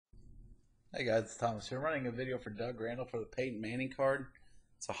Hey guys, it's Thomas here. Running a video for Doug Randall for the Peyton Manning card.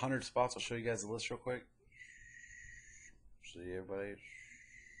 It's 100 spots. I'll show you guys the list real quick. See everybody.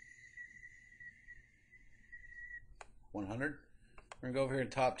 100. We're gonna go over here in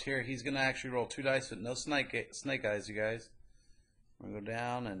top tier. He's gonna actually roll 2 dice with no snake eyes, you guys. We're gonna go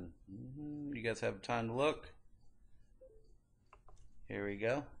down and you guys have time to look. Here we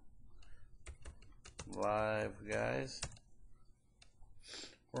go. Live, guys.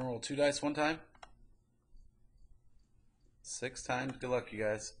 We're gonna roll 2 dice one time. 6 times. Good luck, you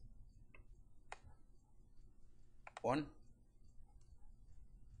guys. 1,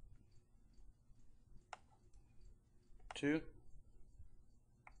 2,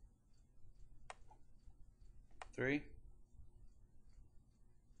 3,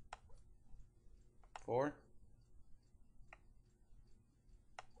 4,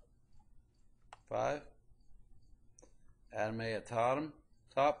 5. Adam A at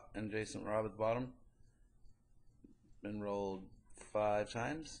top, and Jason Robb at the bottom. Been rolled 5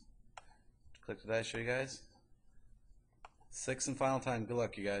 times. Click the dice, show you guys. 6th and final time. Good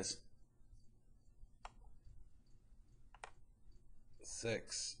luck, you guys.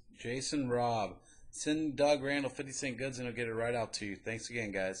 6. Jason Robb. Send Doug Randall 50 cent goods and he'll get it right out to you. Thanks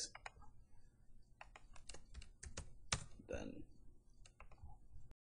again, guys. Done.